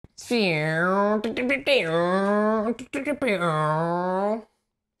Speed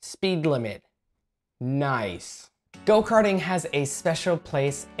limit. Nice. Go-karting has a special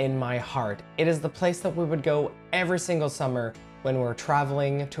place in my heart. It is the place that we would go every single summer when we were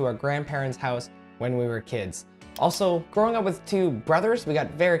traveling to our grandparents' house when we were kids. Also, growing up with two brothers, we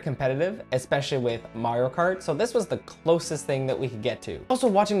got very competitive, especially with Mario Kart, so this was the closest thing that we could get to. Also,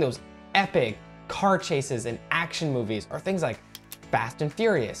 watching those epic car chases in action movies or things like Fast and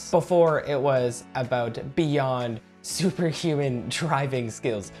Furious, before it was about beyond superhuman driving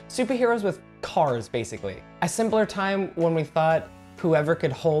skills. Superheroes with cars, basically. A simpler time when we thought whoever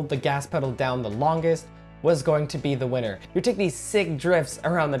could hold the gas pedal down the longest was going to be the winner. You take these sick drifts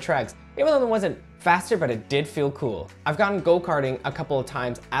around the tracks, even though it wasn't faster, but it did feel cool. I've gone go-karting a couple of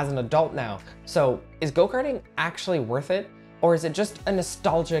times as an adult now, so is go-karting actually worth it? Or is it just a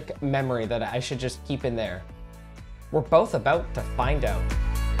nostalgic memory that I should just keep in there? We're both about to find out.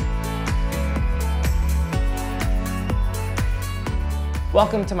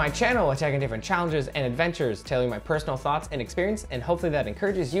 Welcome to my channel, attacking different challenges and adventures, telling my personal thoughts and experience, and hopefully that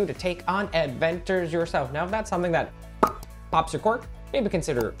encourages you to take on adventures yourself. Now, if that's something that pops your cork, maybe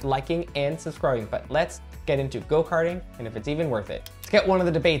consider liking and subscribing, but let's get into go-karting and if it's even worth it. Let's get one of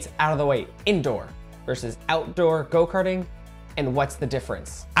the debates out of the way. Indoor versus outdoor go-karting, and what's the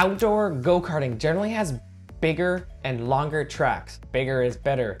difference? Outdoor go-karting generally has bigger and longer tracks. Bigger is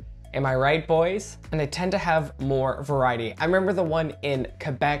better. Am I right, boys? And they tend to have more variety. I remember the one in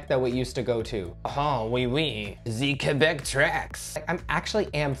Quebec that we used to go to. Oh, oui, oui, the Quebec tracks. I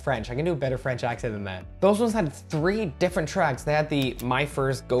actually am French. I can do a better French accent than that. Those ones had 3 different tracks. They had the My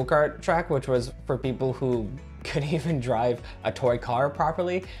First Go-Kart track, which was for people who couldn't even drive a toy car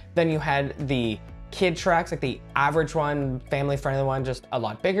properly. Then you had the kid tracks, like the average one, family-friendly one, just a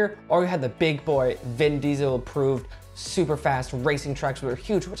lot bigger. Or you had the big boy, Vin Diesel approved, super fast racing tracks that were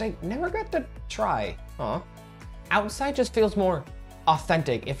huge, which I never got to try. Outside just feels more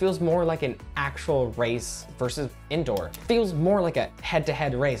authentic. It feels more like an actual race versus indoor. It feels more like a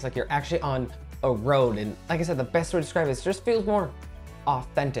head-to-head race, like you're actually on a road. And like I said, the best way to describe it is it just feels more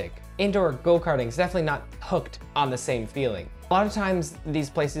authentic. Indoor go-karting is definitely not hooked on the same feeling. A lot of times these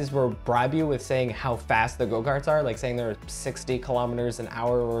places will bribe you with saying how fast the go-karts are, like saying they're 60 kilometers an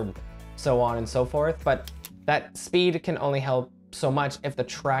hour or so on and so forth, but that speed can only help so much if the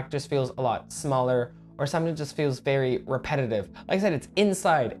track just feels a lot smaller or something just feels very repetitive. Like I said, it's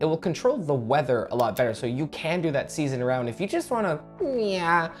inside. It will control the weather a lot better, so you can do that season around. If you just wanna,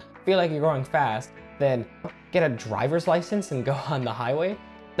 feel like you're going fast, then get a driver's license and go on the highway.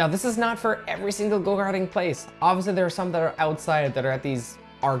 Now, this is not for every single go-karting place. Obviously, there are some that are outside that are at these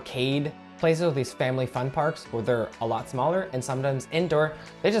arcade places or these family fun parks where they're a lot smaller, and sometimes indoor,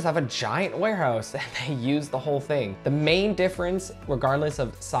 they just have a giant warehouse and they use the whole thing. The main difference, regardless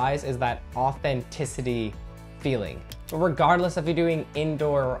of size, is that authenticity feeling. But regardless if you're doing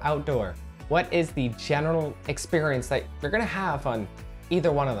indoor or outdoor, what is the general experience that you're gonna have on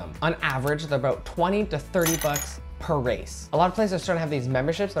either one of them? On average, they're about 20 to 30 bucks per race. A lot of places are starting to have these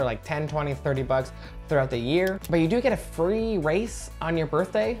memberships. They're like 10, 20, 30 bucks throughout the year, but you do get a free race on your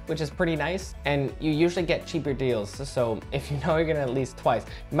birthday, which is pretty nice. And you usually get cheaper deals. So if you know you're gonna at least twice,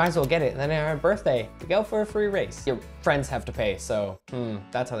 you might as well get it. And then on your birthday, you go for a free race. Your friends have to pay. So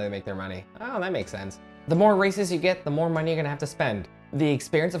that's how they make their money. Oh, that makes sense. The more races you get, the more money you're gonna have to spend. The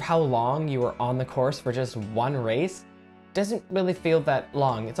experience of how long you were on the course for just one race doesn't really feel that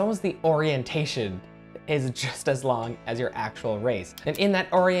long. It's almost the orientation is just as long as your actual race. And in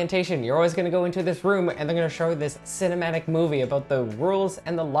that orientation, you're always gonna go into this room and they're gonna show you this cinematic movie about the rules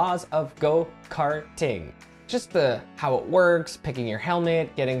and the laws of go-karting. Just how it works, picking your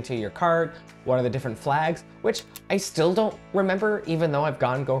helmet, getting to your kart, what are the different flags, which I still don't remember, even though I've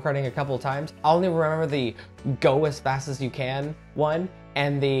gone go-karting a couple of times. I only remember the go as fast as you can one,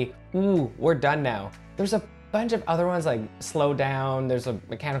 and the, ooh, we're done now. There's a bunch of other ones like slow down, there's a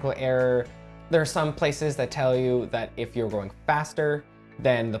mechanical error. There are some places that tell you that if you're going faster,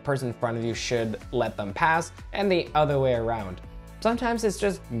 then the person in front of you should let them pass, and the other way around. Sometimes it's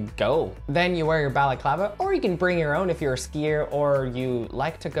just go. Then you wear your balaclava, or you can bring your own if you're a skier or you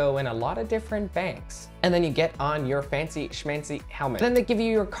like to go in a lot of different banks. And then you get on your fancy schmancy helmet. Then they give you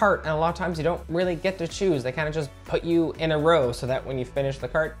your cart, and a lot of times you don't really get to choose. They kind of just put you in a row so that when you finish the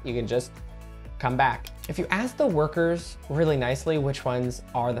cart, you can just come back. If you ask the workers really nicely which ones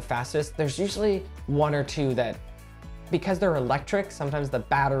are the fastest, there's usually 1 or 2 that, because they're electric, sometimes the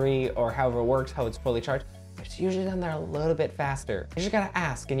battery or however it works, how it's fully charged, it's usually done there a little bit faster. You just gotta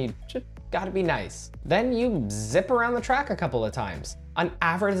ask, and you just gotta be nice. Then you zip around the track a couple of times. On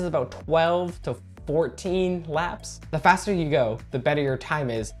average, it's about 12 to 14 laps. The faster you go, the better your time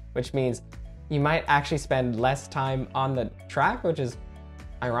is, which means you might actually spend less time on the track, which is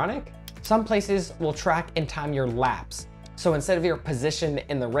ironic. Some places will track and time your laps. So instead of your position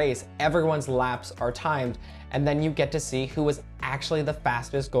in the race, everyone's laps are timed, and then you get to see who was actually the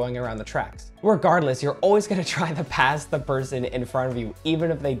fastest going around the tracks. Regardless, you're always gonna try to pass the person in front of you, even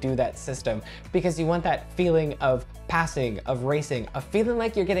if they do that system, because you want that feeling of passing, of racing, of feeling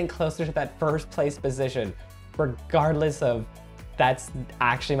like you're getting closer to that first place position, regardless of that's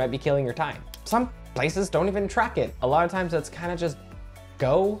actually might be killing your time. Some places don't even track it. A lot of times it's kind of just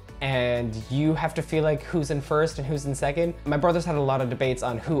go, and you have to feel like who's in first and who's in second. My brothers had a lot of debates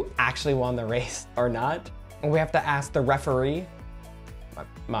on who actually won the race or not. And we have to ask the referee, my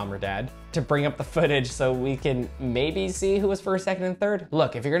mom or dad, to bring up the footage so we can maybe see who was first, second, and third.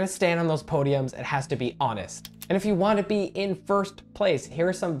 Look, if you're gonna stand on those podiums, it has to be honest. And if you want to be in first place, here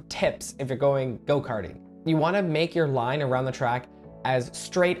are some tips if you're going go-karting. You want to make your line around the track as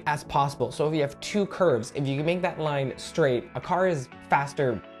straight as possible. So if you have two curves, if you can make that line straight, a car is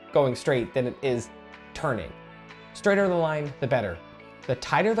faster going straight than it is turning. Straighter the line, the better. The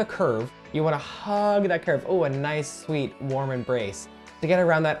tighter the curve, you want to hug that curve. Oh, a nice, sweet, warm embrace to get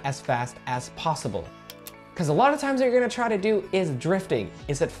around that as fast as possible. Because a lot of times what you're going to try to do is drifting.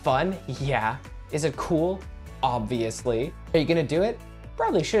 Is it fun? Yeah. Is it cool? Obviously. Are you going to do it?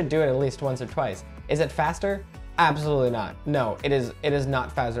 Probably should do it at least once or twice. Is it faster? Absolutely not. No, it is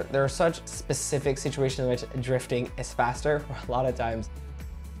not faster. There are such specific situations in which drifting is faster, where a lot of times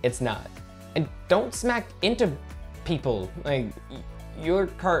it's not. And don't smack into people. Like, your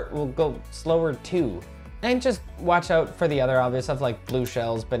cart will go slower too. And just watch out for the other obvious stuff like blue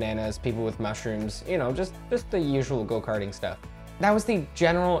shells, bananas, people with mushrooms, you know, just the usual go-karting stuff. That was the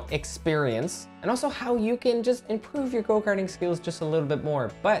general experience, and also how you can just improve your go-karting skills just a little bit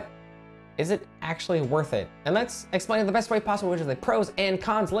more. But is it actually worth it? And let's explain it the best way possible, which is the pros and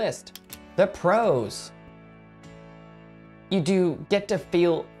cons list. The pros. You do get to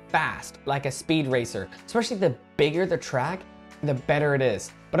feel fast, like a speed racer. Especially the bigger the track, the better it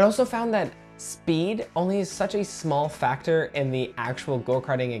is. But I also found that speed only is such a small factor in the actual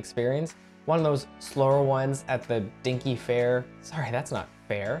go-karting experience. One of those slower ones at the dinky fair. Sorry, that's not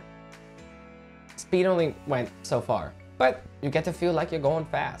fair. Speed only went so far, but you get to feel like you're going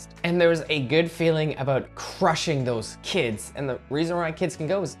fast. And there's a good feeling about crushing those kids. And the reason why kids can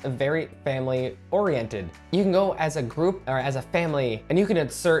go is very family oriented. You can go as a group or as a family, and you can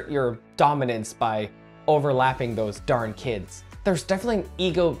assert your dominance by overlapping those darn kids. There's definitely an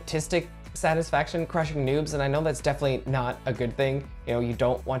egotistic satisfaction crushing noobs, and I know that's definitely not a good thing. You know, you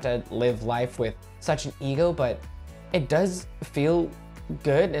don't want to live life with such an ego, but it does feel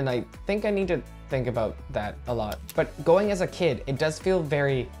good, and I think I need to think about that a lot. But going as a kid, it does feel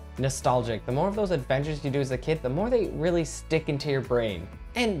very nostalgic. The more of those adventures you do as a kid, the more they really stick into your brain.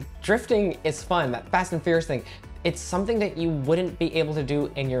 And drifting is fun, that Fast and Furious thing. It's something that you wouldn't be able to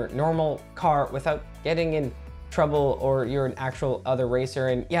do in your normal car without getting in trouble, or you're an actual other racer.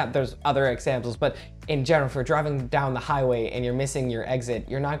 And yeah, there's other examples, but in general, if you're driving down the highway and you're missing your exit,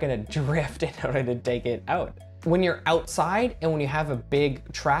 you're not gonna drift in order to take it out. When you're outside and when you have a big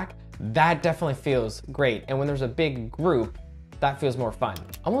track, that definitely feels great. And when there's a big group, that feels more fun.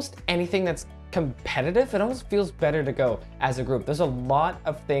 Almost anything that's competitive, it almost feels better to go as a group. There's a lot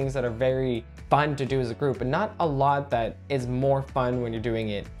of things that are very fun to do as a group, and not a lot that is more fun when you're doing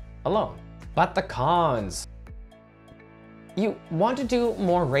it alone. But the cons. You want to do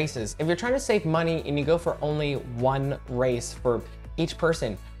more races. If you're trying to save money and you go for only one race for each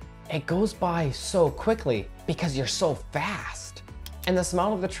person, it goes by so quickly because you're so fast. And the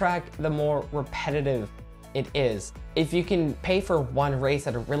smaller the track, the more repetitive it is. If you can pay for one race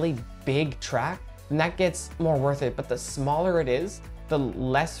at a really big track, then that gets more worth it. But the smaller it is, the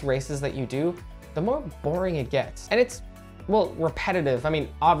less races that you do, the more boring it gets. And it's, well, repetitive. I mean,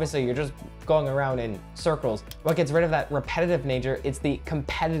 obviously you're just going around in circles. What gets rid of that repetitive nature, it's the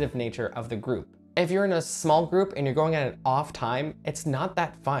competitive nature of the group. If you're in a small group and you're going at an off time, it's not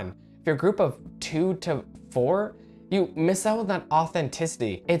that fun. If you're a group of 2 to 4, you miss out on that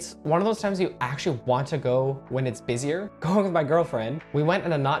authenticity. It's one of those times you actually want to go when it's busier. Going with my girlfriend, we went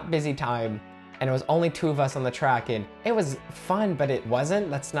at a not busy time, and it was only 2 of us on the track, and it was fun, but it wasn't.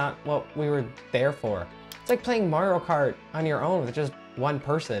 That's not what we were there for. It's like playing Mario Kart on your own with just one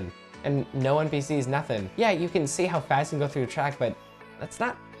person and no NPCs, nothing. Yeah, you can see how fast you can go through the track, but that's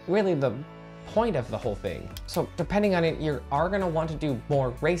not really the point of the whole thing. So depending on it, you are gonna want to do more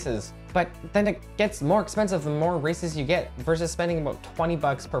races, but then it gets more expensive the more races you get. Versus spending about 20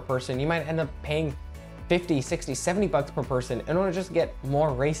 bucks per person, you might end up paying 50, 60, 70 bucks per person in order to just get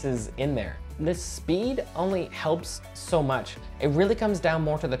more races in there. The speed only helps so much. It really comes down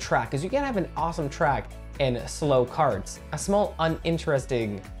more to the track, because you can have an awesome track and slow karts. A small,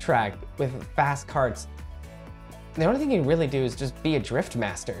 uninteresting track with fast karts. The only thing you really do is just be a drift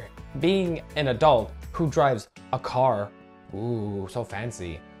master. Being an adult who drives a car, ooh, so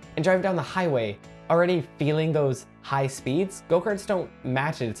fancy, and drive down the highway, already feeling those high speeds, go-karts don't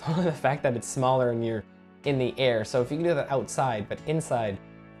match it. It's only the fact that it's smaller and you're in the air. So if you can do that outside, but inside,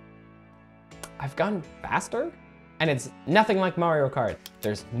 I've gone faster, and it's nothing like Mario Kart.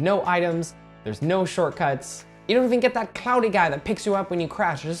 There's no items, there's no shortcuts. You don't even get that cloudy guy that picks you up when you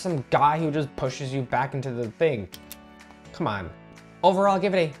crash. There's just some guy who just pushes you back into the thing. Come on. Overall,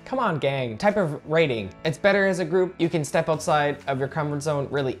 give it a come on gang type of rating. It's better as a group. You can step outside of your comfort zone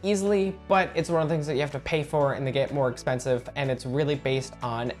really easily, but it's one of the things that you have to pay for and they get more expensive, and it's really based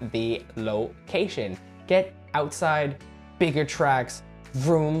on the location. Get outside, bigger tracks,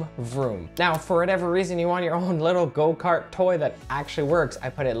 vroom, vroom. Now, for whatever reason you want your own little go-kart toy that actually works, I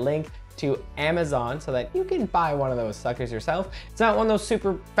put a link to Amazon so that you can buy one of those suckers yourself. It's not one of those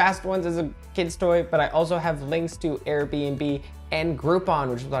super fast ones as a kid's toy, but I also have links to Airbnb and Groupon,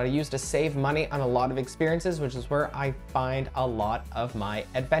 which is what I use to save money on a lot of experiences, which is where I find a lot of my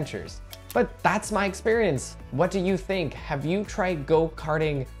adventures. But that's my experience. What do you think? Have you tried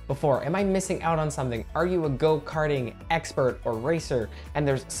go-karting before? Am I missing out on something? Are you a go-karting expert or racer and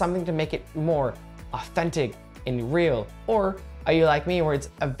there's something to make it more authentic and real? Or are you like me where it's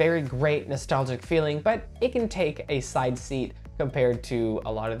a very great nostalgic feeling, but it can take a side seat compared to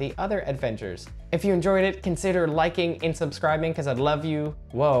a lot of the other adventures? If you enjoyed it, consider liking and subscribing because I'd love you.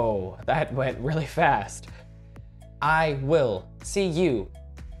 Whoa, that went really fast. I will see you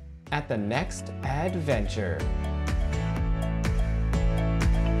at the next adventure.